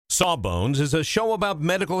Sawbones is a show about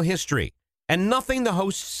medical history, and nothing the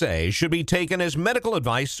hosts say should be taken as medical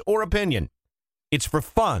advice or opinion. It's for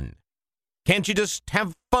fun. Can't you just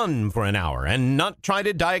have fun for an hour and not try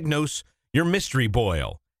to diagnose your mystery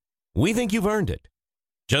boil? We think you've earned it.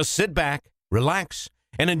 Just sit back, relax,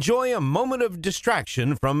 and enjoy a moment of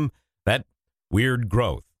distraction from that weird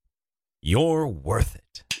growth. You're worth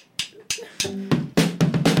it.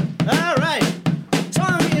 All right.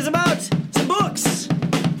 Song is about some books.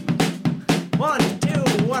 1, 2,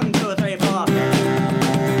 1, 2, 3, 4.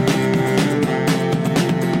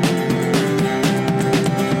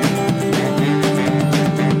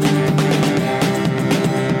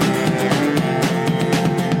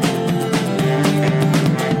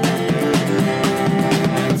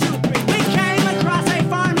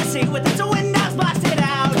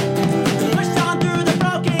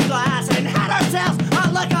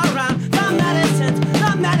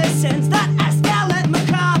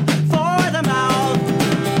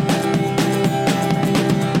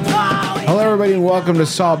 Everybody, and welcome to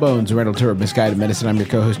Sawbones, a rental tour of misguided medicine. I'm your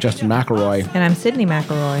co-host, Justin McElroy. And I'm Sydney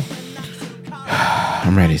McElroy.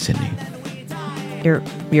 I'm ready, Sydney.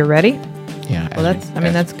 You're ready? Yeah. Well,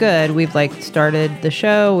 that's good. We've started the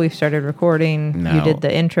show. We've started recording. No, you did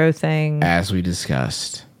the intro thing. As we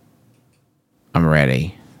discussed, I'm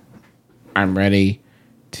ready. I'm ready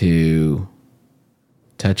to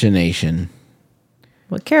touch a nation.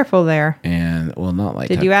 Well, careful there. And, well, not like...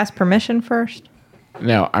 Did you ask permission first?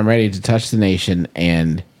 No, I'm ready to touch the nation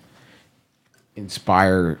and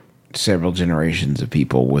inspire several generations of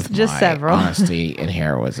people with just several honesty and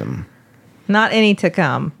heroism. Not any to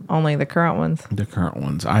come, only the current ones. The current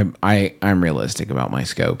ones. I'm realistic about my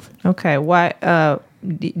scope. Okay. Why?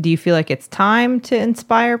 Do you feel like it's time to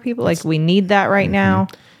inspire people? Like we need that right now?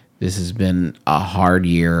 This has been a hard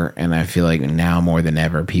year, and I feel like now more than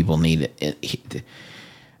ever, people need it.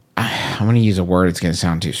 I'm going to use a word. It's going to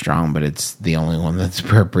sound too strong, but it's the only one that's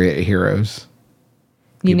appropriate. Heroes.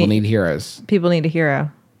 People need heroes. People need a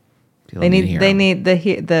hero. They need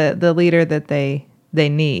the leader that they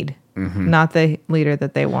need, not the leader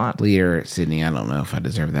that they want. Leader, Sydney. I don't know if I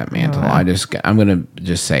deserve that mantle. I'm going to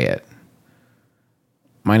just say it.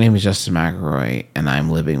 My name is Justin McElroy, and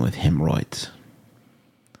I'm living with hemorrhoids.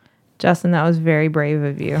 Justin, that was very brave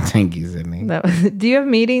of you. Thank you, Sydney. Do you have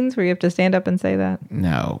meetings where you have to stand up and say that?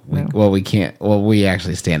 No. We can't. Well, we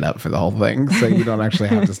actually stand up for the whole thing, so you don't actually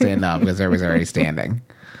have to stand up because everybody's already standing.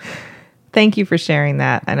 Thank you for sharing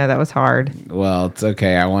that. I know that was hard. Well, it's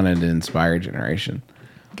okay. I wanted to inspire a generation.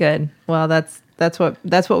 Good. Well, that's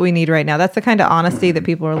what we need right now. That's the kind of honesty that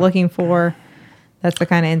people are looking for. That's the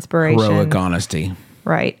kind of inspiration. Heroic honesty.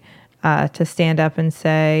 Right. To stand up and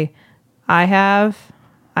say, I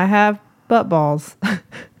have butt balls.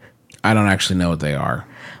 I don't actually know what they are.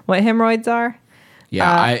 What hemorrhoids are?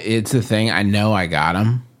 Yeah, it's a thing. I know I got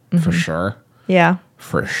them for sure. Yeah.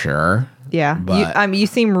 For sure. Yeah. But you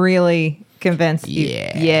seem really convinced.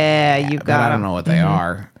 Yeah. You got them. I don't know what they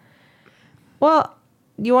are. Well,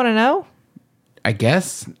 you want to know? I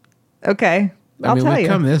guess. Okay. I'll tell you. We've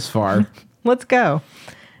come this far. Let's go.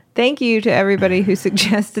 Thank you to everybody who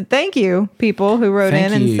suggested. Thank you, people who wrote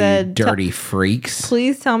in and said, dirty freaks.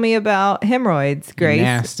 Please tell me about hemorrhoids. Grace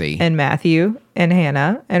nasty. And Matthew and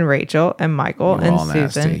Hannah and Rachel and Michael and Susan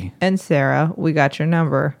nasty. And Sarah. We got your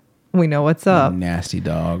number. We know what's up. Nasty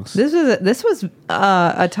dogs. This was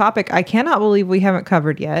a topic I cannot believe we haven't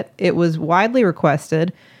covered yet. It was widely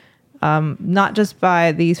requested, not just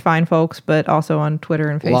by these fine folks, but also on Twitter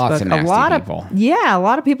and Facebook. Lots of nasty people. A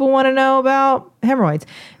lot of people want to know about hemorrhoids.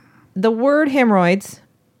 The word hemorrhoids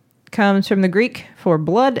comes from the Greek for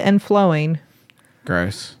blood and flowing.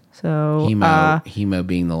 Gross. So hemo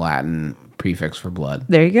being the Latin prefix for blood.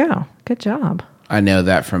 There you go. Good job. I know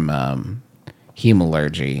that from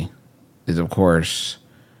hemalurgy is, of course,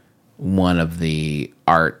 one of the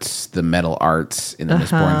arts, the metal arts in the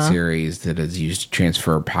Mistborn series that is used to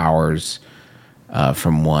transfer powers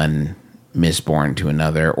from one Mistborn to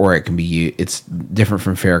another, or it can be used. It's different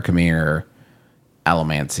from Faramir,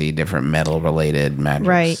 allomancy, different metal-related magics.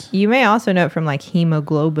 Right. You may also know it from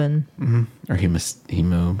hemoglobin. Or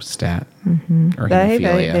hemostat. Or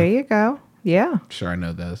hemophilia. There you go. Yeah. Sure, I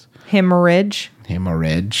know those. Hemorrhage.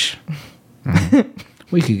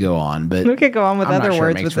 We could go on, but we could go on with I'm other not sure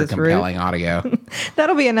words it makes with for this compelling audio.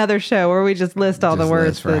 That'll be another show where we just list all the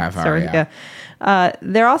words for half hour. Yeah.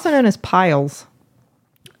 They're also known as piles.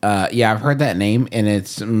 Yeah, I've heard that name, and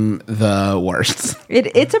it's the worst.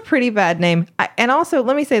 It's a pretty bad name. And also,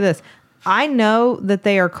 let me say this. I know that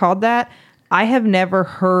they are called that. I have never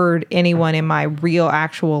heard anyone in my real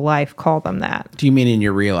actual life call them that. Do you mean in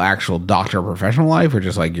your real actual doctor professional life, or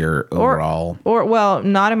just like your overall? Or well,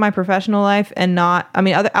 not in my professional life, and not. I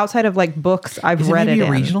mean, outside of like books I've read it maybe in.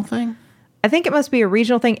 a regional thing? I think it must be a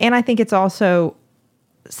regional thing, and I think it's also.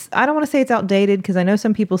 I don't want to say it's outdated because I know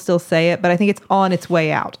some people still say it, but I think it's on its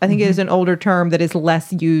way out. I think it is an older term that is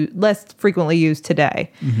less frequently used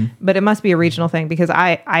today. But it must be a regional thing because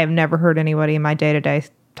I have never heard anybody in my day-to-day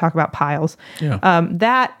talk about piles. Yeah.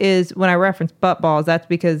 That is, when I reference butt balls, that's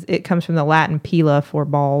because it comes from the Latin pila for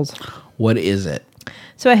balls. What is it?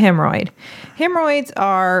 So a hemorrhoid. Hemorrhoids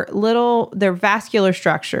are they're vascular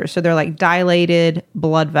structures. So they're like dilated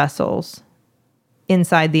blood vessels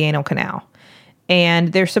inside the anal canal.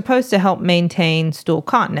 And they're supposed to help maintain stool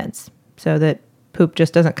continence so that poop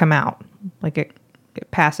just doesn't come out. Like it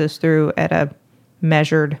passes through at a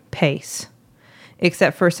measured pace.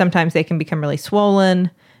 Except for sometimes they can become really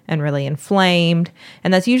swollen and really inflamed.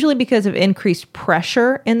 And that's usually because of increased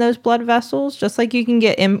pressure in those blood vessels. Just like you can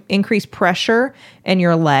get increased pressure in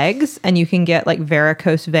your legs, and you can get like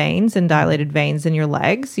varicose veins and dilated veins in your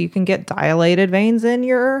legs. You can get dilated veins in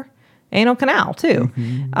your anal canal too.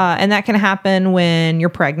 And that can happen when you're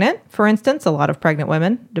pregnant. For instance, a lot of pregnant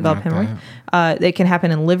women develop hemorrhoids. It can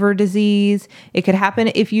happen in liver disease. It could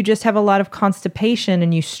happen if you just have a lot of constipation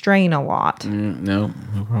and you strain a lot. No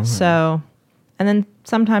problem. So, and then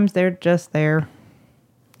sometimes they're just there.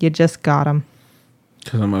 You just got them.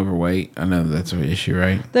 Because I'm overweight. I know that's an issue,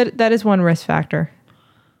 right? That is one risk factor.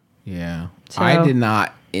 Yeah. So- I did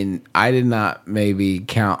not maybe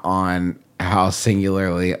count on how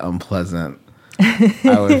singularly unpleasant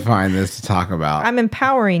I would find this to talk about. I'm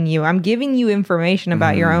empowering you. I'm giving you information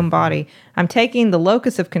about your own body. I'm taking the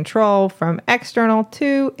locus of control from external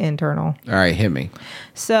to internal. All right, hit me.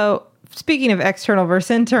 So, speaking of external versus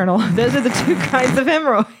internal, those are the two kinds of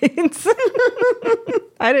hemorrhoids.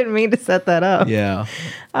 I didn't mean to set that up. Yeah.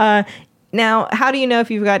 Now, how do you know if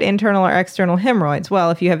you've got internal or external hemorrhoids? Well,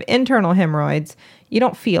 if you have internal hemorrhoids, you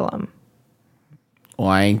don't feel them. Well,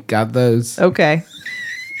 I ain't got those. Okay.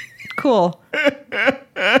 Cool.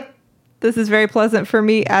 This is very pleasant for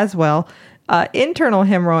me as well. Internal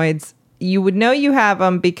hemorrhoids, you would know you have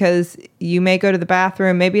them because you may go to the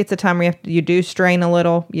bathroom. Maybe it's a time where you do strain a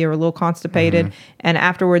little. You're a little constipated. And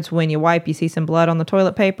afterwards, when you wipe, you see some blood on the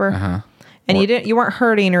toilet paper. And you weren't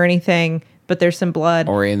hurting or anything, but there's some blood.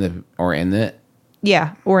 Or in the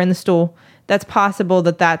Yeah, or in the stool. That's possible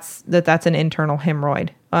that's an internal hemorrhoid.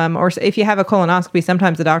 Or if you have a colonoscopy,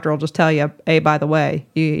 sometimes the doctor will just tell you, hey, by the way,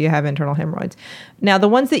 you have internal hemorrhoids. Now, the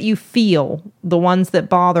ones that you feel, the ones that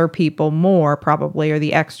bother people more probably are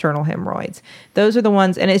the external hemorrhoids. Those are the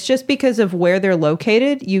ones, and it's just because of where they're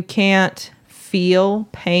located, you can't feel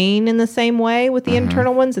pain in the same way with the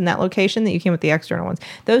internal ones in that location that you can with the external ones.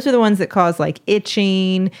 Those are the ones that cause like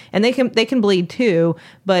itching, and they can bleed too,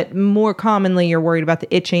 but more commonly you're worried about the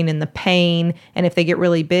itching and the pain. And if they get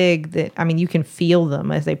really big, you can feel them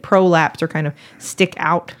as they prolapse or kind of stick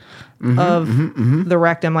out of the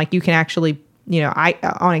rectum. Like you can actually,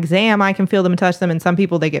 on exam, I can feel them and touch them. And some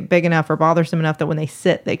people, they get big enough or bothersome enough that when they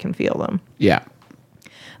sit, they can feel them. Yeah.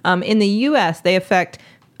 In the U.S., they affect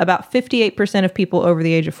about 58% of people over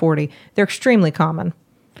the age of 40. They're extremely common.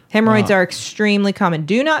 Hemorrhoids are extremely common.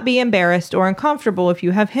 Do not be embarrassed or uncomfortable if you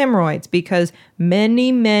have hemorrhoids because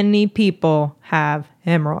many, many people have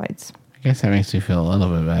hemorrhoids. I guess that makes me feel a little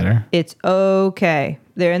bit better. It's okay.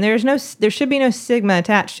 There should be no stigma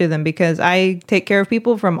attached to them because I take care of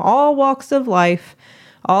people from all walks of life,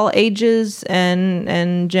 all ages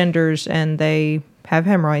and genders, and they have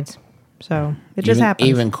hemorrhoids. So it just happens.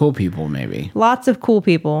 Even cool people, maybe. Lots of cool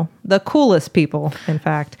people. The coolest people, in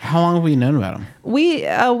fact. How long have we known about them? We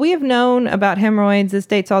have known about hemorrhoids. This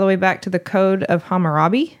dates all the way back to the Code of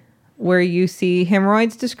Hammurabi, where you see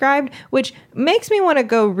hemorrhoids described, which makes me want to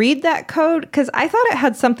go read that code because I thought it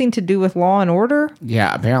had something to do with law and order.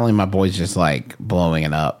 Yeah, apparently my boy's just like blowing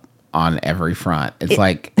it up on every front. It's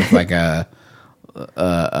like a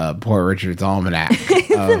Poor Richard's Almanac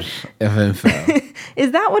of info.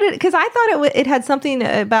 Is that what it? Because I thought it had something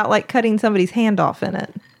about like cutting somebody's hand off in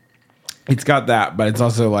it. It's got that, but it's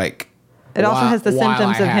also like it also has the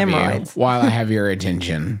symptoms of hemorrhoids. While I have your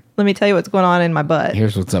attention, let me tell you what's going on in my butt.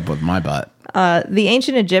 Here's what's up with my butt. The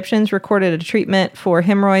ancient Egyptians recorded a treatment for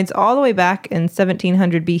hemorrhoids all the way back in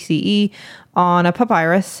 1700 BCE on a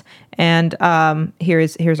papyrus. And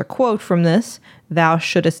here's a quote from this. Thou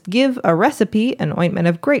shouldest give a recipe, an ointment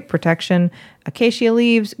of great protection, acacia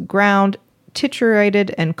leaves, ground,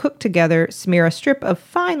 triturated, and cooked together, smear a strip of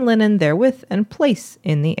fine linen therewith, and place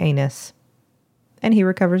in the anus. And he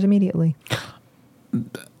recovers immediately.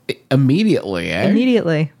 Immediately, eh?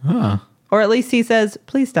 Immediately. Huh. Or at least he says,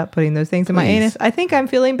 please stop putting those things in my anus. I think I'm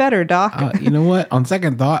feeling better, Doc. You know what? On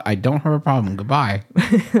second thought, I don't have a problem. Goodbye.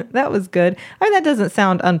 That was good. I mean, that doesn't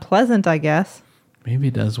sound unpleasant, I guess. Maybe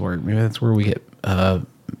it does work. Maybe that's where we get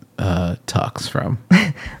tucks from.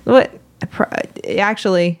 What?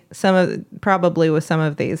 Actually, probably with some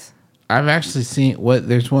of these. I've actually seen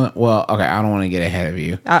there's one. Well, okay, I don't want to get ahead of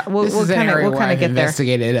you. We'll kind of get there.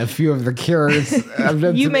 Investigated a few of the cures.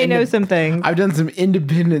 You may know some things. I've done some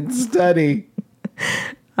independent study.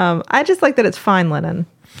 I just like that it's fine linen.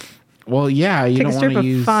 Well, yeah, you Take don't a strip want to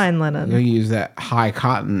of use fine linen. You use that high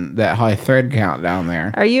cotton, that high thread count down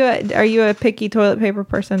there. Are you a picky toilet paper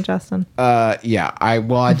person, Justin? Yeah.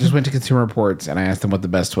 I just went to Consumer Reports and I asked them what the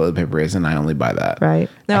best toilet paper is, and I only buy that. Right.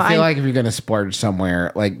 No, I feel like if you're gonna splurge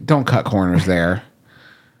somewhere, like don't cut corners there.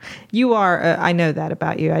 You are. I know that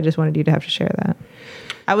about you. I just wanted you to have to share that.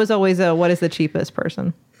 I was always a what is the cheapest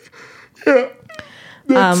person.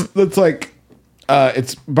 Yeah. That's like.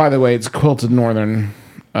 It's by the way, it's Quilted Northern.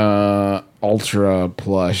 Ultra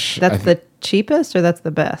Plush. That's the cheapest or that's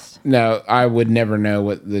the best? No, I would never know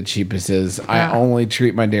what the cheapest is. I only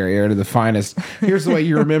treat my derriere to the finest. Here's the way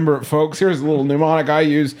you remember it, folks. Here's a little mnemonic I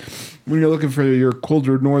use when you're looking for your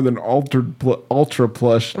Quilted Northern Ultra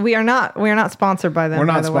Plush. We are not sponsored by them. We're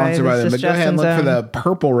not sponsored by them, but go ahead and look for the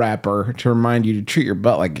purple wrapper to remind you to treat your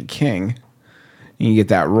butt like a king. You get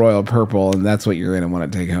that royal purple, and that's what you're going to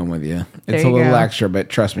want to take home with you. It's a little extra, but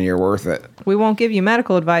trust me, you're worth it. We won't give you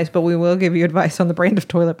medical advice, but we will give you advice on the brand of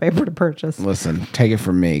toilet paper to purchase. Listen, take it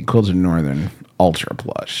from me. Quilted Northern Ultra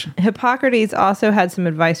Plush. Hippocrates also had some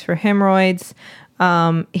advice for hemorrhoids.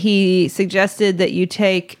 He suggested that you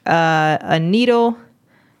take a needle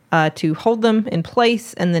to hold them in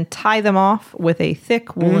place and then tie them off with a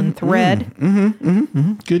thick woolen thread.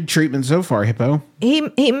 Good treatment so far, Hippo.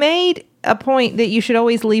 He made a point that you should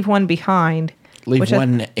always leave one behind. Leave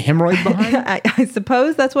one hemorrhoid behind? I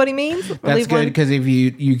suppose that's what he means. That's good, because if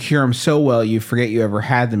you cure them so well, you forget you ever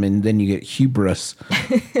had them, and then you get hubris.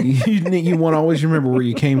 you want to always remember where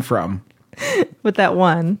you came from. With that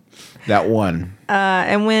one. That one.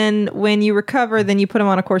 And when you recover, then you put them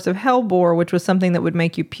on a course of hellebore, which was something that would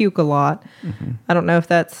make you puke a lot. Mm-hmm. I don't know if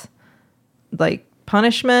that's like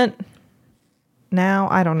punishment now.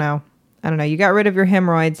 I don't know. You got rid of your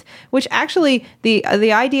hemorrhoids, which actually the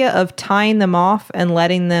idea of tying them off and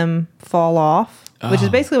letting them fall off, which is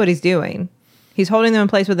basically what he's doing. He's holding them in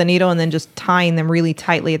place with a needle and then just tying them really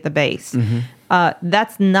tightly at the base. Mm-hmm.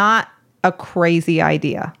 That's not a crazy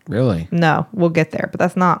idea. Really? No, we'll get there, but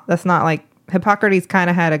that's not like Hippocrates kind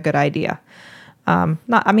of had a good idea.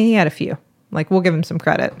 He had a few. Like, we'll give him some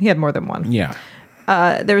credit. He had more than one. Yeah.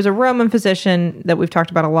 There was a Roman physician that we've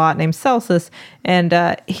talked about a lot named Celsus,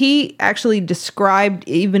 and he actually described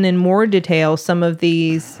even in more detail some of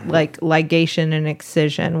these like ligation and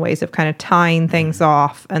excision ways of kind of tying things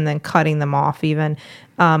off and then cutting them off even,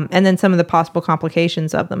 and then some of the possible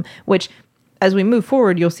complications of them, which as we move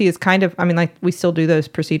forward, you'll see is kind of, like we still do those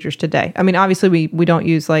procedures today. Obviously we don't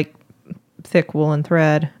use like thick woolen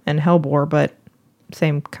thread and hellebore, but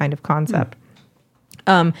same kind of concept.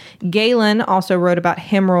 Galen also wrote about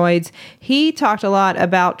hemorrhoids. He talked a lot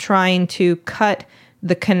about trying to cut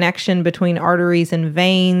the connection between arteries and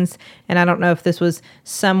veins. And I don't know if this was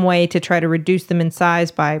some way to try to reduce them in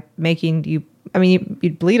size by making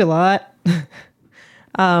you'd bleed a lot.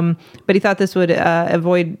 But he thought this would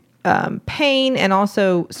avoid pain and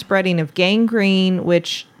also spreading of gangrene,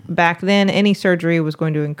 which back then any surgery was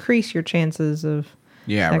going to increase your chances of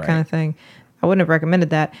that kind of thing. I wouldn't have recommended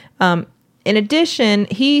that. In addition,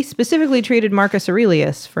 he specifically treated Marcus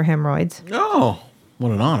Aurelius for hemorrhoids. Oh,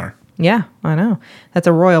 what an honor. Yeah, I know. That's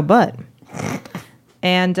a royal butt.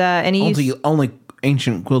 And he used only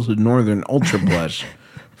ancient Quilted Northern Ultra Plush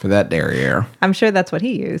for that derriere. I'm sure that's what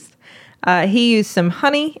he used. He used some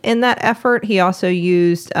honey in that effort. He also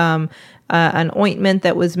used an ointment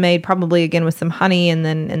that was made probably again with some honey and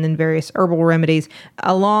then various herbal remedies,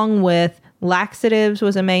 along with laxatives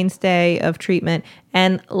was a mainstay of treatment,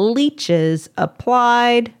 and leeches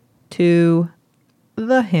applied to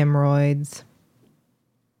the hemorrhoids.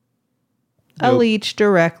 Nope. A leech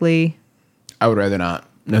directly. I would rather not.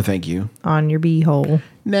 No, thank you. On your beehole.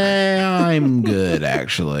 Nah, I'm good,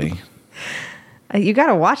 actually. You got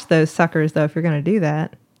to watch those suckers, though, if you're going to do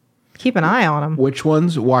that. Keep an eye on them. Which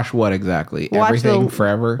ones? Watch what exactly? Everything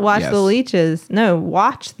forever? Watch the leeches. No,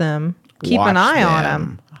 watch them. Keep an eye on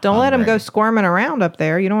them. Don't let them go squirming around up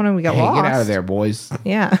there. You don't want them to get lost. Get out of there, boys.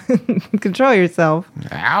 Yeah. Control yourself.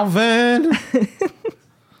 Alvin!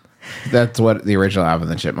 That's what the original Alvin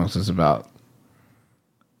and the Chipmunks was about.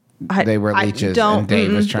 they were leeches, and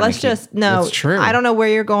Dave was trying let's to keep... just no. It's true. I don't know where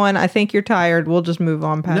you're going. I think you're tired. We'll just move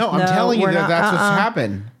on past. No, I'm telling you we're not- that's what's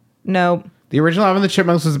happened. No. The original Alvin and the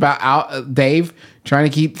Chipmunks was about Dave trying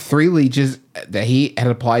to keep 3 leeches that he had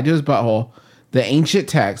applied to his butthole. The ancient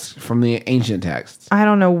text from the ancient texts. I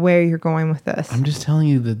don't know where you're going with this. I'm just telling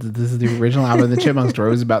you that this is the original Alvin and the Chipmunks story.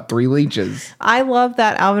 It was about 3 leeches. I love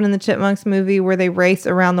that Alvin and the Chipmunks movie where they race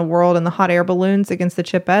around the world in the hot air balloons against the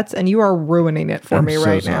Chipettes, and you are ruining it for me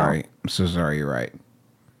right now. I'm so sorry. You're right.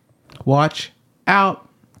 Watch out,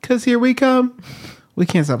 because here we come. We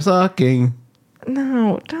can't stop sucking.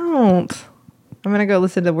 No, don't. I'm gonna go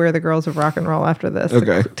listen to Where the Girls of Rock and Roll after this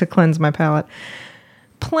to cleanse my palate.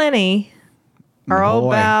 Pliny, our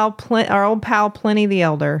old pal Pliny the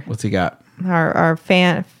Elder. What's he got? Our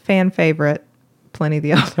fan favorite, Pliny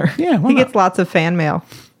the Elder. Yeah, why he not? gets lots of fan mail.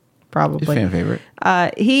 Probably His fan favorite.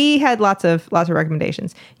 He had lots of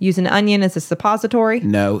recommendations. Use an onion as a suppository.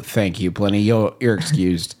 No, thank you, Pliny. You're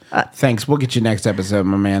excused. Thanks. We'll get you next episode,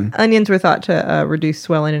 my man. Onions were thought to reduce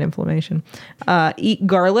swelling and inflammation. Eat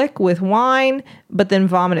garlic with wine, but then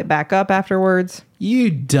vomit it back up afterwards. You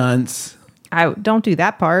dunce. I don't do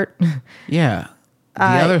that part. Yeah. The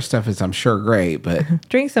other stuff is, I'm sure, great, but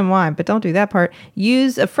Drink some wine, but don't do that part.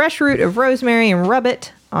 Use a fresh root of rosemary and rub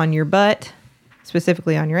it on your butt,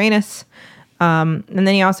 specifically on your anus. And then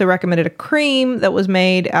he also recommended a cream that was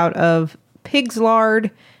made out of pig's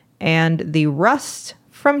lard and the rust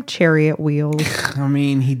from chariot wheels. I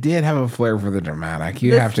mean, he did have a flair for the dramatic.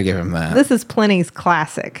 You have to give him that. This is Pliny's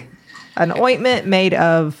classic. An ointment made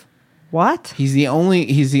of what? He's the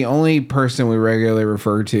only person we regularly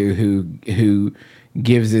refer to who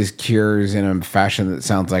gives his cures in a fashion that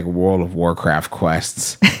sounds like World of Warcraft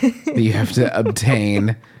quests that you have to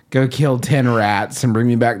obtain. Go kill 10 rats and bring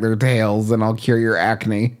me back their tails, and I'll cure your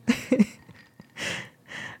acne.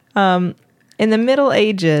 In the Middle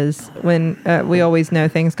Ages, when we always know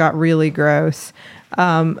things got really gross,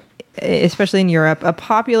 especially in Europe, a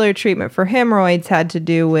popular treatment for hemorrhoids had to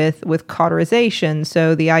do with cauterization.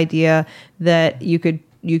 So the idea that you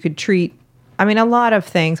could treat, I mean, a lot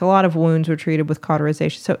of wounds were treated with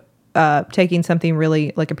cauterization. So taking something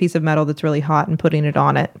really, like a piece of metal that's really hot and putting it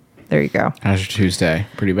on it. There you go. How's your Tuesday?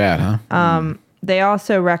 Pretty bad, huh? They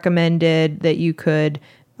also recommended that you could,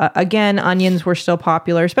 again, onions were still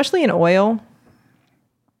popular, especially in oil.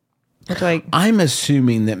 I'm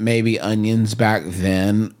assuming that maybe onions back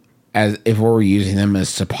then, as if we were using them as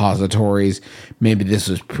suppositories, maybe this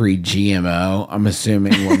was pre-GMO. I'm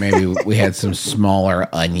assuming where maybe we had some smaller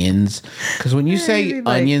onions. Because when you say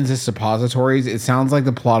onions as suppositories, it sounds like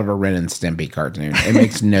the plot of a Ren and Stimpy cartoon. It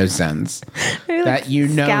makes no sense. That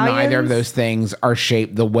neither of those things are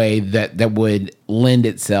shaped the way that would lend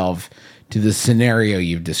itself to the scenario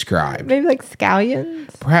you've described. Maybe like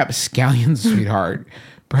scallions? Perhaps scallions, sweetheart.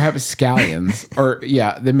 Perhaps scallions. Or,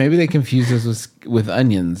 yeah, then maybe they confused us with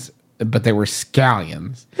onions, but they were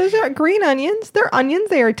scallions. Those are green onions. They're onions.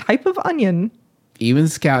 They are a type of onion. Even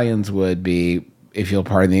scallions would be, if you'll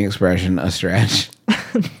pardon the expression, a stretch.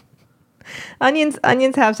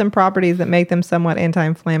 Onions have some properties that make them somewhat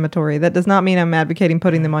anti-inflammatory. That does not mean I'm advocating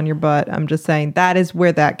putting them on your butt. I'm just saying that is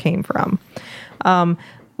where that came from.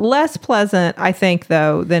 Less pleasant, I think,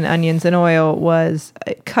 though, than onions and oil was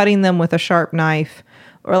cutting them with a sharp knife,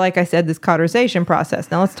 or like I said, this cauterization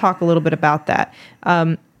process. Now let's talk a little bit about that.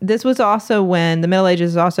 This was also when the Middle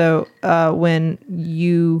Ages is also when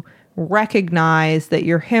you recognize that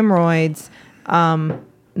your hemorrhoids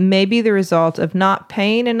may be the result of not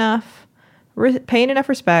paying enough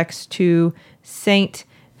respects to Saint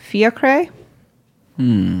Fiacre,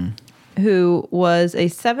 who was a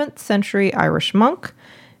 7th century Irish monk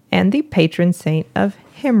and the patron saint of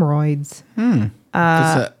hemorrhoids.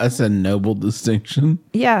 That's a noble distinction.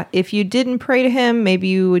 Yeah, if you didn't pray to him, maybe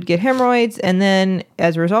you would get hemorrhoids, and then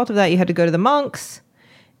as a result of that, you had to go to the monks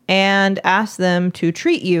and ask them to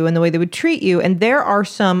treat you in the way they would treat you. And there are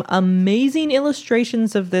some amazing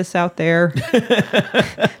illustrations of this out there.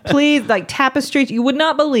 Please, like tapestries, you would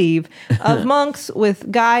not believe, of monks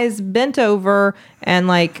with guys bent over and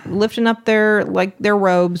like lifting up their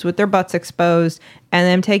robes with their butts exposed, and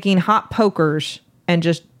them taking hot pokers and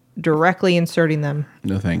just directly inserting them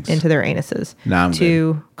into their anuses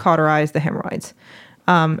to cauterize the hemorrhoids.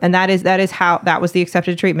 And that is how that was the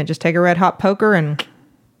accepted treatment. Just take a red hot poker and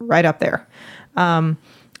right up there.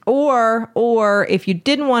 Or if you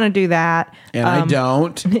didn't want to do that, and I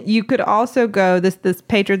don't, you could also go, this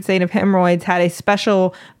patron saint of hemorrhoids had a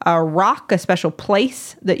special rock, a special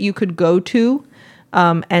place that you could go to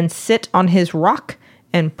and sit on his rock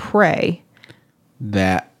and pray.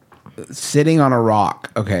 That Sitting on a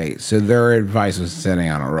rock. Okay, so their advice was sitting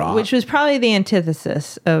on a rock. Which was probably the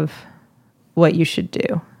antithesis of what you should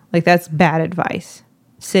do. Like, that's bad advice.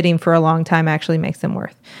 Sitting for a long time actually makes them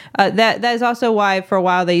worse. That is also why, for a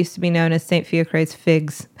while, they used to be known as St. Theocrates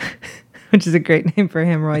figs, which is a great name for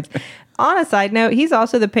hemorrhoids. On a side note, he's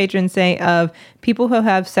also the patron saint of people who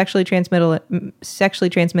have sexually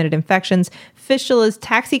transmitted infections, fistulas,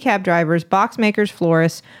 taxi cab drivers, box makers,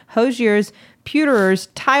 florists, hosiers, pewterers,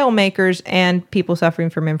 tile makers, and people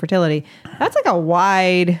suffering from infertility. That's like a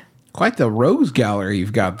wide... Quite the rose gallery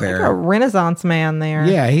you've got there. Like a Renaissance man there.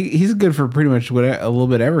 Yeah, he's good for pretty much a little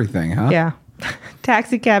bit everything, huh? Yeah.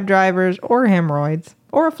 Taxi cab drivers or hemorrhoids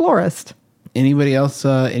or a florist. Anybody else,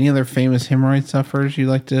 any other famous hemorrhoid sufferers you'd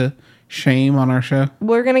like to shame on our show?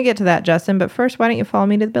 We're going to get to that, Justin, but first, why don't you follow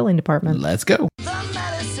me to the billing department? Let's go. The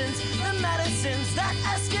medicines that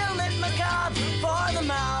escalate macabre for the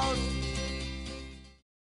mouth.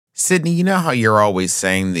 Sydney, you know how you're always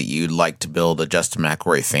saying that you'd like to build a Justin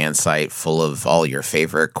McElroy fan site full of all your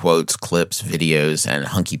favorite quotes, clips, videos, and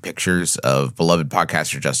hunky pictures of beloved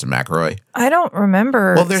podcaster Justin McElroy? I don't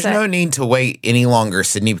remember. Well, there's no need to wait any longer,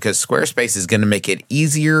 Sydney, because Squarespace is going to make it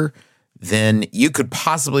easier than you could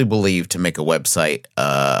possibly believe to make a website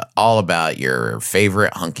all about your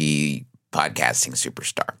favorite hunky podcasting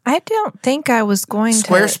superstar. I don't think I was going to.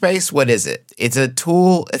 Squarespace, what is it? It's a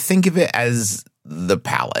tool. Think of it as the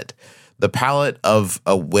palette of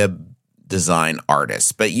a web design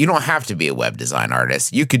artist. But you don't have to be a web design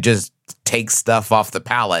artist. You could just take stuff off the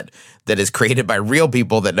palette that is created by real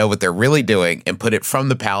people that know what they're really doing and put it from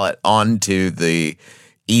the palette onto the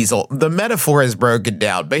easel. The metaphor is broken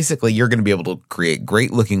down. Basically, you're going to be able to create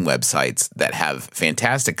great looking websites that have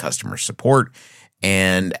fantastic customer support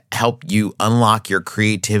and help you unlock your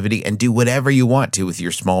creativity and do whatever you want to with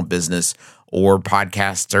your small business or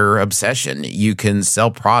podcaster obsession. You can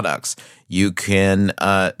sell products. You can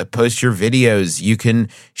post your videos. You can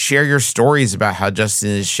share your stories about how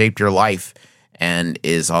Justin has shaped your life and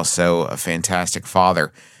is also a fantastic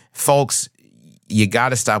father. Folks, you got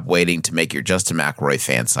to stop waiting to make your Justin McElroy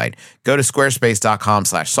fan site. Go to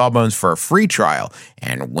squarespace.com/sawbones for a free trial.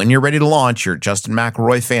 And when you're ready to launch your Justin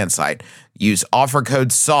McElroy fan site, use offer code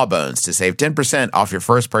SAWBONES to save 10% off your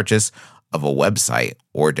first purchase of a website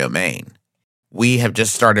or domain. We have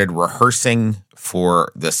just started rehearsing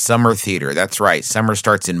for the summer theater. That's right. Summer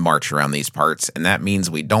starts in March around these parts, and that means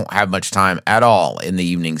we don't have much time at all in the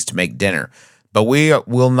evenings to make dinner. But we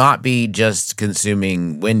will not be just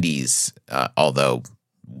consuming Wendy's, although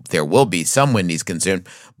there will be some Wendy's consumed,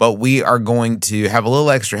 but we are going to have a little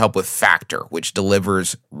extra help with Factor, which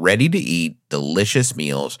delivers ready-to-eat, delicious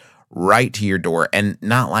meals right to your door, and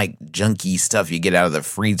not like junky stuff you get out of the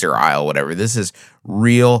freezer aisle, whatever. This is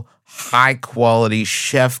real high-quality,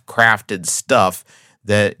 chef-crafted stuff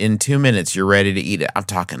that in 2 minutes you're ready to eat it. I'm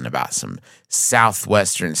talking about some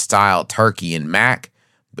Southwestern-style turkey and mac.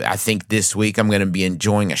 I think this week I'm going to be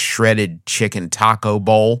enjoying a shredded chicken taco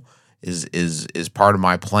bowl is part of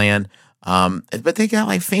my plan. But they got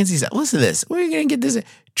like fancy stuff. Listen to this. Where are you going to get this?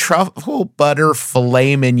 Truffle butter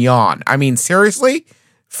filet mignon. I mean, seriously?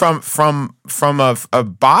 From a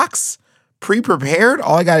box? Pre-prepared?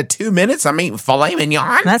 All I got is 2 minutes? I'm eating filet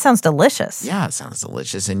mignon? That sounds delicious. Yeah, it sounds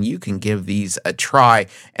delicious. And you can give these a try.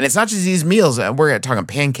 And it's not just these meals. We're talking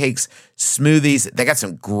pancakes, smoothies. They got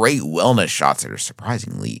some great wellness shots that are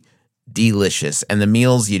surprisingly delicious. And the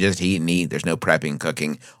meals you just eat and eat. There's no prepping,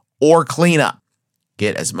 cooking, or cleanup.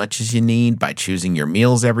 Get as much as you need by choosing your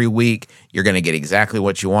meals every week. You're going to get exactly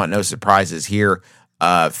what you want. No surprises here.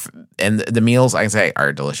 And the meals, I can say,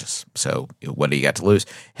 are delicious. So what do you got to lose?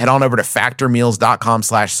 Head on over to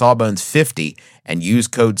factormeals.com/sawbones50 and use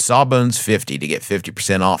code sawbones50 to get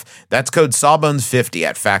 50% off. That's code sawbones50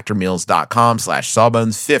 at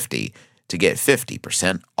factormeals.com/sawbones50 to get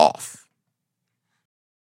 50% off.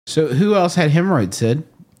 So who else had hemorrhoids, Sid?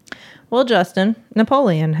 Well, Justin,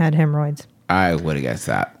 Napoleon had hemorrhoids. I would have guessed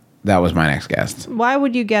that. That was my next guess. Why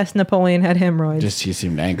would you guess Napoleon had hemorrhoids? Just he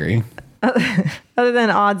seemed angry. Other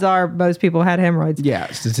than odds are most people had hemorrhoids.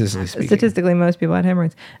 Yeah, statistically speaking. Statistically, most people had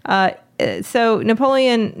hemorrhoids. So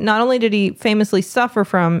Napoleon, not only did he famously suffer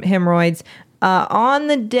from hemorrhoids, on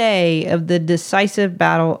the day of the decisive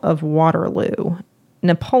Battle of Waterloo,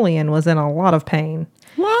 Napoleon was in a lot of pain.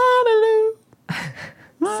 Waterloo.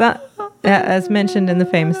 As mentioned in the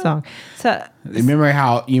famous song. So You remember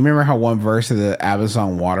how one verse of the ABBA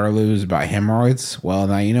song Waterloo is about hemorrhoids? Well,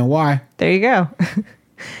 now you know why. there you go.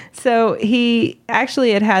 So he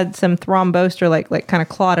actually had some thrombosed or like kind of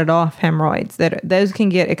clotted off hemorrhoids those can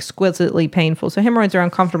get exquisitely painful. So hemorrhoids are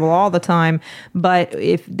uncomfortable all the time, but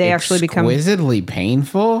if they actually become exquisitely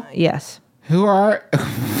painful, yes. who are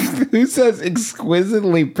Who says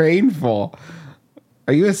exquisitely painful?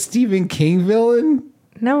 Are you a Stephen King villain?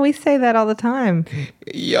 No, we say that all the time.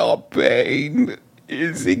 Your pain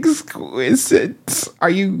is exquisite. Are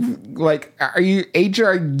you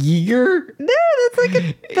H.R. Giger? No, that's a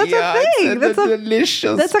thing. That's a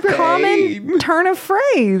delicious That's a pain. common turn of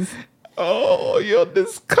phrase. Oh, your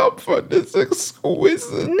discomfort is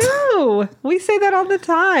exquisite. No, we say that all the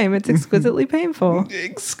time. It's exquisitely painful.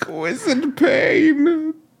 Exquisite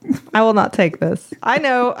pain. I will not take this. I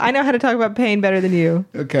know how to talk about pain better than you.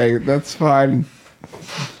 Okay, that's fine.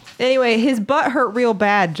 Anyway, his butt hurt real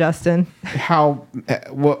bad, Justin. How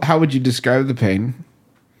would you describe the pain?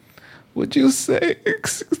 Would you say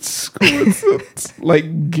exquisite?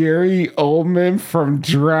 Like Gary Oldman from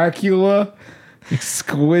Dracula?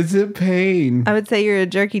 Exquisite pain. I would say you're a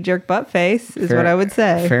jerky jerk butt face is what I would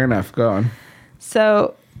say. Fair enough. Go on.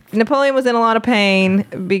 So Napoleon was in a lot of pain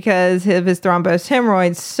because of his thrombosed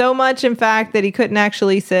hemorrhoids. So much, in fact, that he couldn't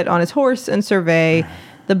actually sit on his horse and survey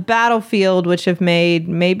the battlefield, which have made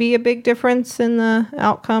maybe a big difference in the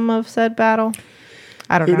outcome of said battle.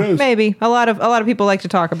 I don't know. knows? Maybe a lot of people like to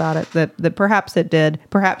talk about it. That perhaps it did.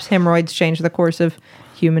 Perhaps hemorrhoids changed the course of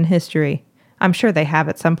human history. I'm sure they have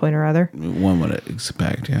at some point or other. One would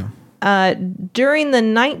expect, yeah. During the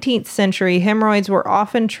 19th century, hemorrhoids were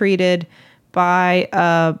often treated by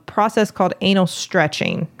a process called anal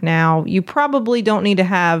stretching. Now, you probably don't need to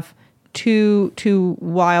have too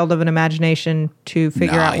wild of an imagination to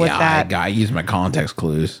figure out what that. I use my context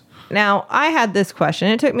clues. Now, I had this question.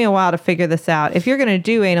 It took me a while to figure this out. If you're going to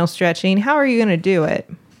do anal stretching, how are you going to do it?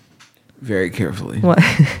 Very carefully. What?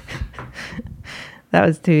 That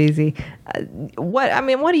was too easy. What are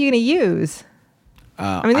you going to use?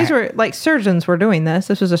 These were like surgeons were doing this.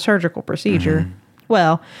 This was a surgical procedure. Mm-hmm.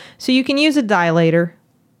 Well, so you can use a dilator,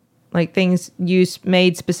 like things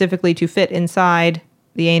made specifically to fit inside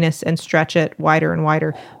the anus and stretch it wider and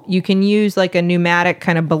wider. You can use like a pneumatic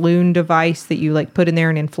kind of balloon device that you like put in there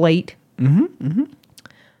and inflate.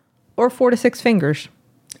 Or 4 to 6 fingers.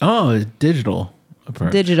 Oh, it's digital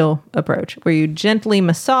approach. Digital approach, where you gently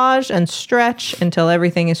massage and stretch until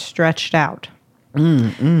everything is stretched out.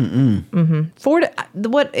 I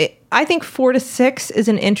think 4 to 6 is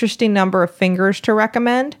an interesting number of fingers to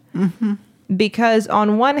recommend, because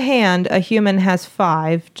on one hand, a human has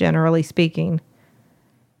 5, generally speaking.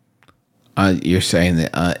 You're saying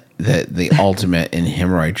that the ultimate in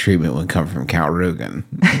hemorrhoid treatment would come from Count Rugen.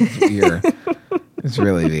 It's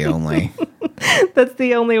really the only. That's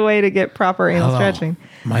the only way to get proper anal stretching.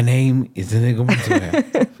 My name is Inigo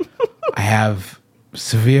Montoya. I have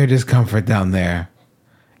severe discomfort down there,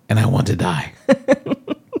 and I want to die.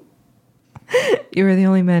 You are the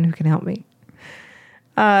only man who can help me.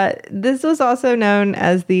 This was also known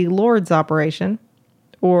as the Lord's operation,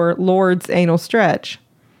 or Lord's anal stretch.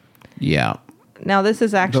 Yeah. Now, this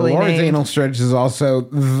is The actually Lord's named... anal stretch is also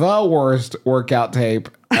the worst workout tape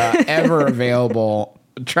ever available.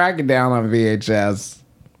 Track it down on VHS.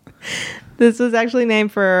 This was actually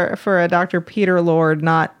named for a Dr. Peter Lord,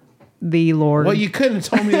 not the Lord. Well, you couldn't have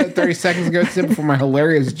told me that 30 seconds ago except for my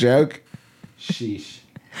hilarious joke. Sheesh.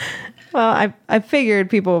 Well, I figured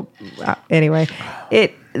people... anyway,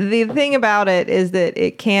 the thing about it is that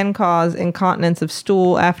it can cause incontinence of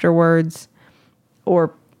stool afterwards,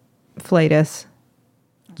 or flatus.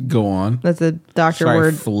 Go on. That's a doctor Sorry,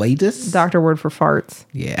 word. flatus? Doctor word for farts.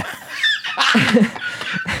 Yeah.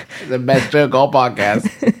 The best joke all podcast.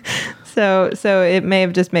 So it may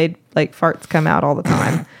have just made like farts come out all the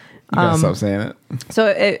time. You gotta stop saying it. So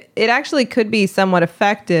it actually could be somewhat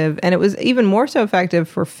effective, and it was even more so effective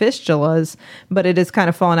for fistulas, but it has kind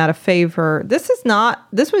of fallen out of favor.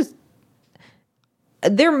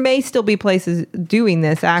 There may still be places doing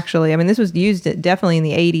this, actually. I mean, this was used definitely in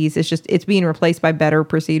the 80s. It's being replaced by better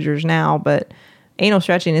procedures now, but anal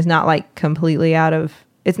stretching is not like completely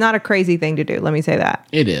it's not a crazy thing to do. Let me say that.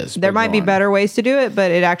 It is. There might be better ways to do it, but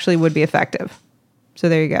it actually would be effective. So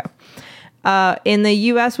there you go. In the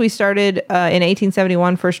U.S., we started in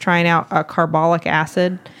 1871 first trying out carbolic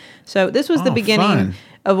acid. So this was the beginning fun.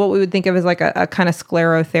 of what we would think of as like a kind of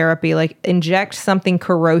sclerotherapy, like inject something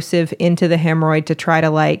corrosive into the hemorrhoid to try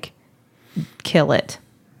to like kill it,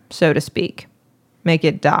 so to speak, make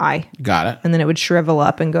it die. Got it. And then it would shrivel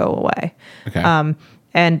up and go away. Okay.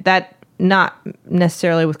 And that, not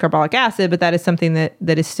necessarily with carbolic acid, but that is something that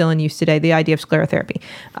is still in use today, the idea of sclerotherapy.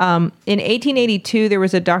 In 1882, there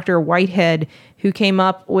was a Dr. Whitehead who came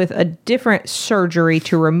up with a different surgery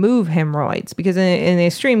to remove hemorrhoids, because in the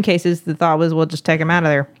extreme cases, the thought was, we'll just take them out of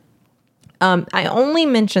there. I only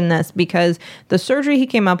mention this because the surgery he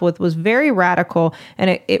came up with was very radical,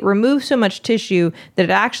 and it removed so much tissue that it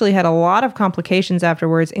actually had a lot of complications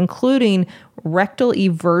afterwards, including rectal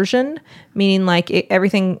eversion, meaning like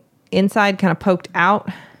everything inside kind of poked out.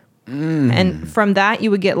 And from that, you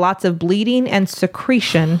would get lots of bleeding and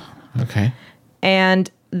secretion. Okay. And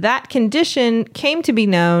that condition came to be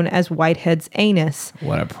known as Whitehead's anus.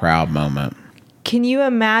 What a proud moment. Can you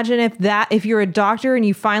imagine if you're a doctor and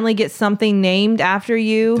you finally get something named after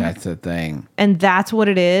you? That's the thing. And that's what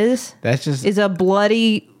it is? That's just... Is a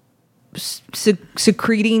bloody,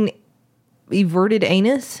 secreting, everted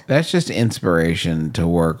anus? That's just inspiration to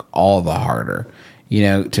work all the harder. You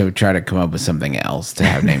know, to try to come up with something else to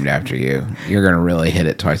have named after you. You're going to really hit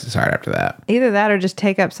it twice as hard after that. Either that or just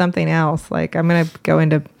take up something else. Like, I'm going to go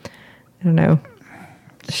into, I don't know,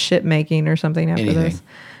 shit making or something after this.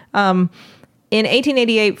 In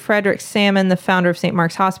 1888, Frederick Salmon, the founder of St.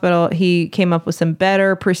 Mark's Hospital, he came up with some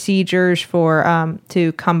better procedures for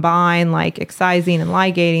to combine like excising and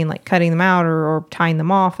ligating, like cutting them out or tying them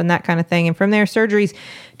off and that kind of thing. And from there, surgeries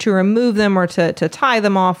to remove them or to tie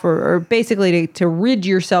them off or basically to rid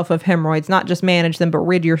yourself of hemorrhoids, not just manage them, but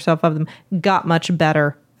rid yourself of them, got much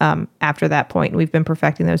better after that point. We've been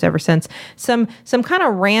perfecting those ever since. Some kind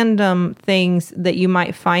of random things that you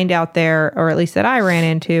might find out there, or at least that I ran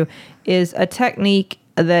into, is a technique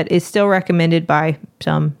that is still recommended by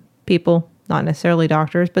some people, not necessarily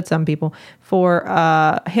doctors, but some people, for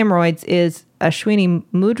hemorrhoids is Ashwini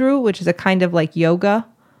Mudra, which is a kind of like yoga,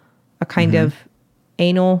 a kind of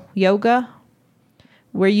anal yoga,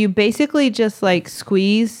 where you basically just like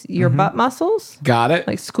squeeze your butt muscles. Got it.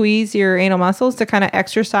 Like squeeze your anal muscles to kind of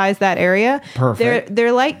exercise that area. Perfect.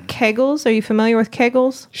 They're like Kegels. Are you familiar with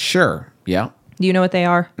Kegels? Sure. Yeah. Do you know what they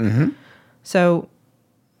are? Mm-hmm. So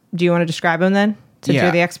do you want to describe them then? Since Yeah.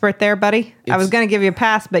 you're the expert there, buddy? I was going to give you a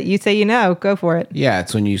pass, but you say you know. Go for it. Yeah,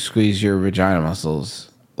 it's when you squeeze your vagina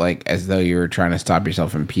muscles, like as though you were trying to stop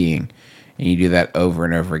yourself from peeing. And you do that over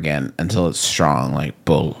and over again until it's strong, like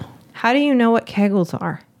bull. How do you know what Kegels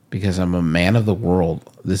are? Because I'm a man of the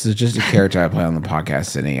world. This is just a character I play on the podcast,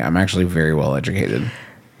 Sydney. I'm actually very well educated.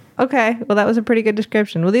 Okay, well, that was a pretty good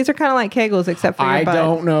description. Well, these are kind of like Kegels, except for your I butt.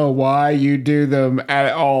 don't know why you do them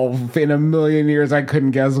at all. In a million years, I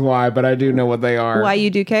couldn't guess why, but I do know what they are. Why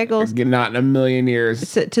you do Kegels? Not in a million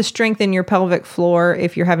years. To strengthen your pelvic floor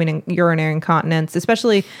if you're having urinary incontinence,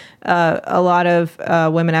 especially a lot of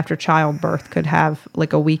women after childbirth could have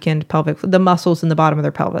like a weakened the muscles in the bottom of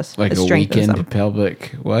their pelvis. Like It a strengthens weakened them.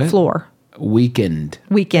 pelvic, what? Floor. Weakened.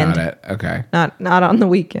 Weekend. Got it. Okay. Not on the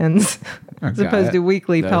weekends, as Got opposed it. to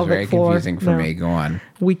weekly That was pelvic very floor. confusing for No. me. Go on.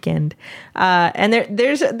 Weekend. And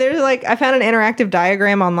there's like, I found an interactive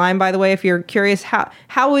diagram online, by the way, if you're curious,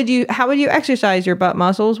 how would you exercise your butt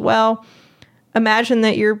muscles? Well, imagine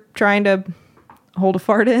that you're trying to hold a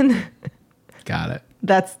fart in. Got it.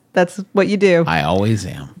 That's what you do. I always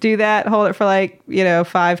am. Do that, hold it for like,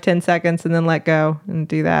 5-10 seconds and then let go, and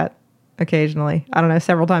do that occasionally. I don't know,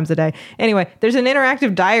 several times a day. Anyway, there's an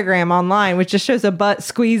interactive diagram online which just shows a butt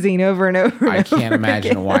squeezing over and over. I can't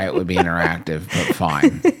imagine why it would be interactive, but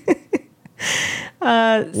fine.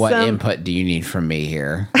 What input do you need from me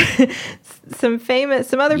here? Some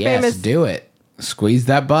other Yes, famous. do it. Squeeze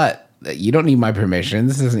that butt. You don't need my permission.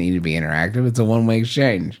 This doesn't need to be interactive. It's a one-way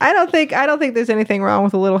exchange. I don't think there's anything wrong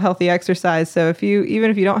with a little healthy exercise. So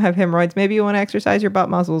even if you don't have hemorrhoids, maybe you want to exercise your butt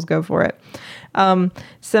muscles, go for it.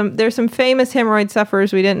 There's some famous hemorrhoid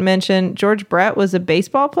sufferers we didn't mention. George Brett was a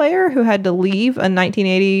baseball player who had to leave a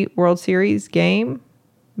 1980 World Series game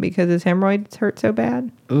because his hemorrhoids hurt so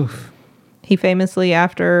bad. Oof. He famously,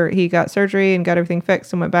 after he got surgery and got everything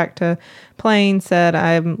fixed and went back to playing, said,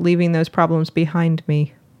 "I'm leaving those problems behind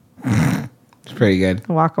me." It's pretty good.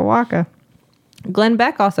 Waka waka. Glenn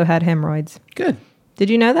Beck also had hemorrhoids. Good. Did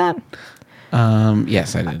you know that?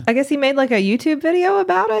 Yes, I did. I guess he made like a YouTube video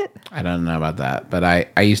about it. I don't know about that, but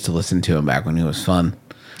I used to listen to him back when he was fun.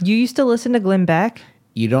 You used to listen to Glenn Beck?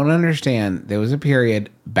 You don't understand. There was a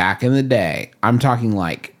period back in the day. I'm talking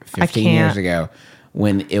like 15 years ago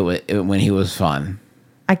when when he was fun.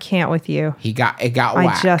 I can't with you. It got I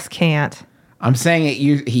whacked. just can't. I'm saying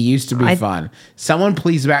he used to be fun. Someone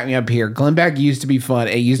please back me up here. Glenn Beck used to be fun.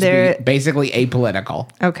 It used to be basically apolitical.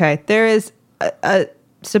 Okay. There is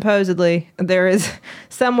supposedly there is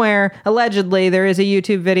somewhere, allegedly, there is a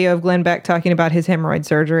YouTube video of Glenn Beck talking about his hemorrhoid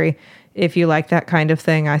surgery. If you like that kind of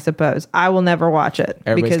thing, I suppose. I will never watch it.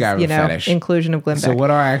 Everybody's because, got a fetish. Inclusion of Glenn Beck. So what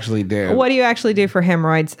do I actually do? What do you actually do for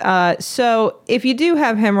hemorrhoids? So if you do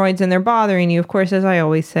have hemorrhoids and they're bothering you, of course, as I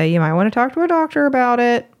always say, you might want to talk to a doctor about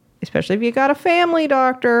it, especially if you got a family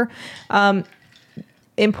doctor.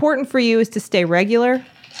 Important for you is to stay regular.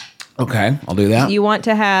 Okay, I'll do that. You want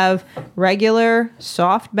to have regular,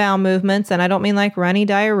 soft bowel movements, and I don't mean like runny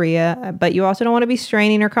diarrhea, but you also don't want to be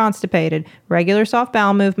straining or constipated. Regular, soft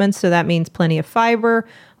bowel movements, so that means plenty of fiber,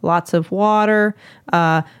 lots of water,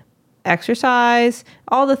 exercise,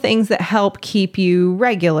 all the things that help keep you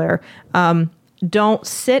regular. Don't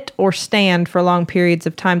sit or stand for long periods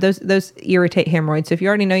of time. Those irritate hemorrhoids. So if you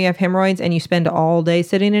already know you have hemorrhoids and you spend all day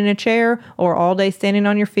sitting in a chair or all day standing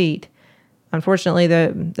on your feet, unfortunately,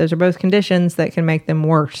 those are both conditions that can make them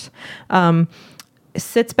worse.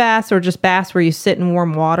 Sitz baths or just baths where you sit in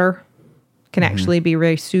warm water can actually be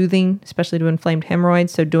very soothing, especially to inflamed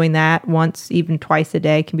hemorrhoids. So doing that once, even twice a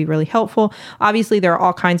day can be really helpful. Obviously, there are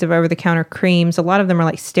all kinds of over-the-counter creams. A lot of them are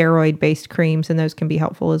like steroid-based creams, and those can be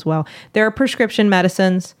helpful as well. There are prescription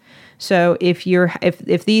medicines. So if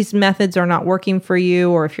these methods are not working for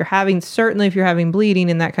you, or if you're having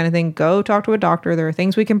bleeding and that kind of thing, go talk to a doctor. There are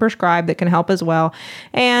things we can prescribe that can help as well.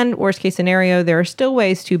 And worst case scenario, there are still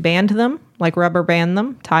ways to band them, like rubber band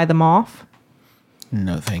them, tie them off.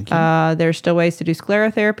 No, thank you. There's still ways to do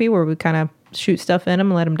sclerotherapy where we kind of shoot stuff in them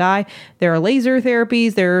and let them die. There are laser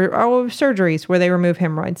therapies. There are surgeries where they remove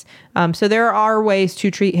hemorrhoids. So there are ways to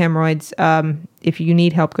treat hemorrhoids. If you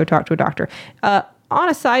need help, go talk to a doctor. On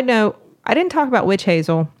a side note, I didn't talk about witch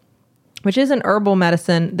hazel, which is an herbal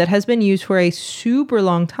medicine that has been used for a super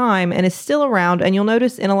long time and is still around. And you'll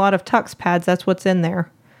notice in a lot of Tux pads, that's what's in there.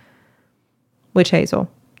 Witch hazel.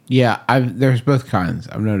 Yeah, there's both kinds.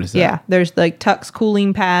 I've noticed that. Yeah, there's like Tux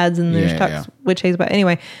cooling pads and there's Tux witch hazel. But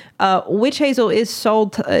anyway, witch hazel is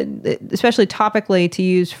sold, especially topically, to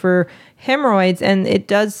use for hemorrhoids, and it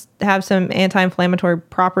does have some anti-inflammatory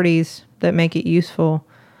properties that make it useful.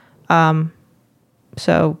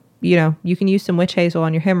 So, you can use some witch hazel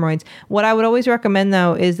on your hemorrhoids. What I would always recommend,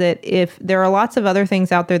 though, is that if there are lots of other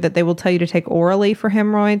things out there that they will tell you to take orally for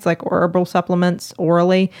hemorrhoids, like herbal supplements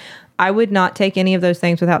orally, I would not take any of those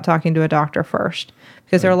things without talking to a doctor first,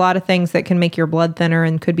 because there are a lot of things that can make your blood thinner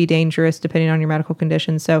and could be dangerous depending on your medical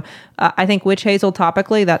condition. So I think witch hazel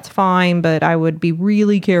topically, that's fine, but I would be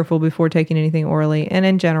really careful before taking anything orally. And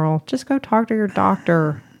in general, just go talk to your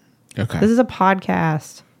doctor. Okay. This is a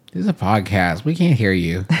podcast. This is a podcast. We can't hear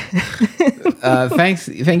you.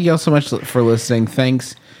 Thank you all so much for listening.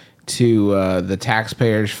 Thanks to the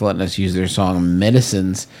taxpayers for letting us use their song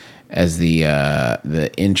 "Medicines" as the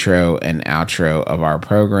intro and outro of our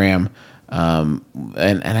program, and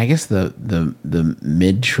I guess the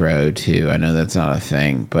midtro too. I know that's not a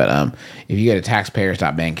thing, but if you go to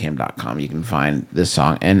taxpayers.bandcamp.com, you can find this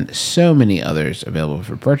song and so many others available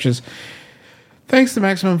for purchase. Thanks to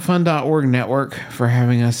MaximumFun.org network for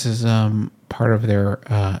having us as part of their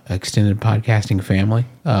extended podcasting family.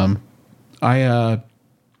 By the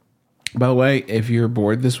way, if you're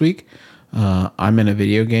bored this week, I'm in a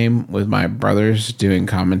video game with my brothers doing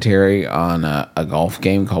commentary on a golf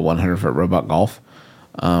game called 100 Foot Robot Golf.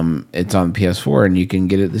 It's on PS4, and you can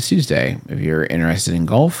get it this Tuesday. If you're interested in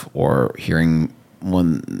golf or hearing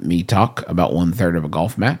me talk about 1/3 of a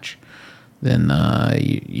golf match, then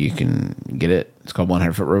you can get it. It's called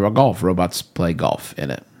 100 Foot Robot Golf. Robots play golf in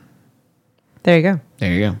it. There you go.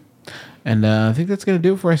 There you go. And I think that's going to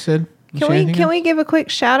do it for us, Sid. Can we give a quick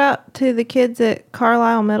shout out to the kids at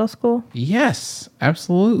Carlisle Middle School? Yes,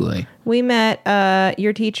 absolutely. We met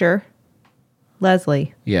your teacher,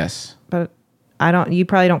 Leslie. Yes. But you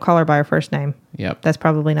probably don't call her by her first name. Yep. That's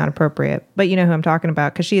probably not appropriate. But you know who I'm talking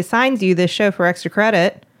about, because she assigns you this show for extra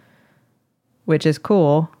credit, which is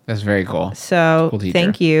cool. That's very cool. So cool teacher.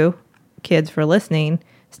 Thank you, kids, for listening.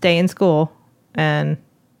 Stay in school and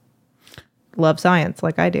love science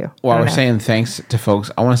like I do. While we're saying thanks to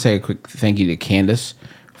folks, I want to say a quick thank you to Candace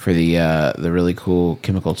for the really cool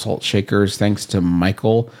chemical salt shakers. Thanks to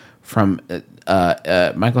Michael from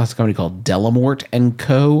Michael has a company called Delamort &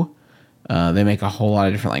 Co. They make a whole lot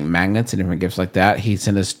of different like magnets and different gifts like that. He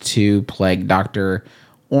sent us 2 Plague Doctor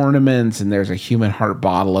ornaments, and there's a human heart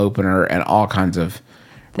bottle opener and all kinds of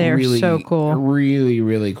They're really, so cool. Really,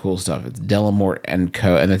 really cool stuff. It's Delamort &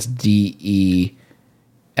 Co. and that's DELLAMORTE,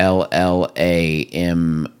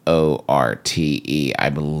 I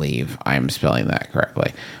believe I am spelling that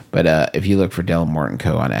correctly. But if you look for Delamort &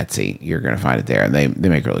 Co. on Etsy, you're going to find it there, and they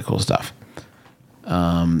make really cool stuff.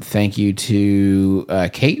 Thank you to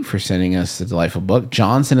Kate for sending us a delightful book.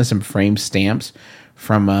 John sent us some framed stamps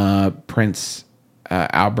from Prince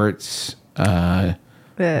Albert's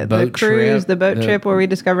the cruise, the boat trip where we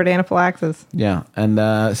discovered anaphylaxis. Yeah, and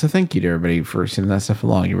so thank you to everybody for sending that stuff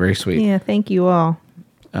along. You're very sweet. Yeah, thank you all.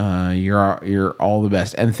 You're all the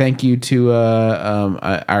best, and thank you to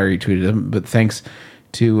I already tweeted them, but thanks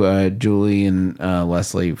to Julie and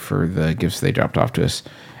Leslie for the gifts they dropped off to us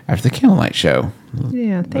after the Candlelight Show.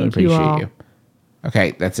 Yeah, thank you all.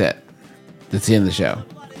 Okay, that's it. That's the end of the show.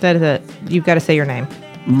 That is it. You've got to say your name.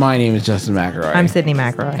 My name is Justin McElroy. I'm Sydney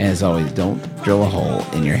McElroy. And as always, don't drill a hole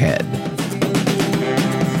in your head.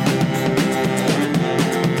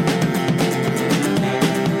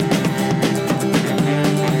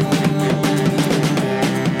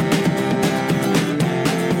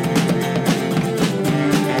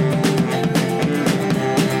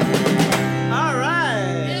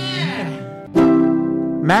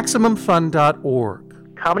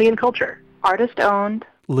 MaximumFun.org. Comedy and culture. Artist owned.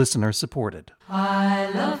 Listener supported. I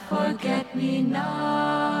love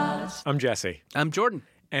forget-me-nots. I'm Jesse. I'm Jordan.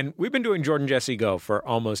 And we've been doing Jordan Jesse Go for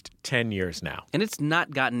almost 10 years now. And it's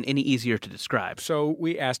not gotten any easier to describe. So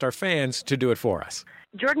we asked our fans to do it for us.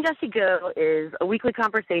 Jordan Jesse Go is a weekly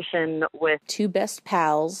conversation with two best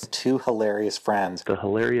pals, two hilarious friends, the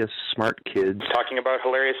hilarious smart kids, talking about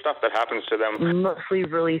hilarious stuff that happens to them. Mostly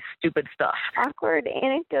really stupid stuff. Awkward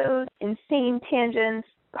anecdotes, insane tangents,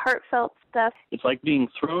 heartfelt stuff. It's like being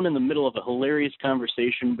thrown in the middle of a hilarious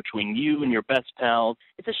conversation between you and your best pal.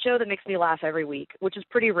 It's a show that makes me laugh every week, which is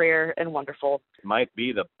pretty rare and wonderful. It might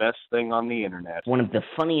be the best thing on the internet. One of the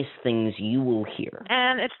funniest things you will hear.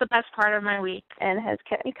 And it's the best part of my week and has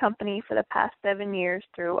kept me company for the past 7 years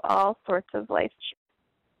through all sorts of life.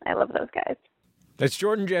 I love those guys. That's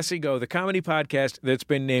Jordan Jesse Go, the comedy podcast that's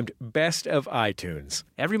been named Best of iTunes.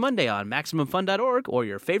 Every Monday on MaximumFun.org or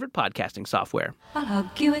your favorite podcasting software. I'll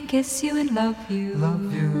hug you and kiss you and love you.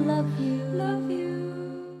 Love you.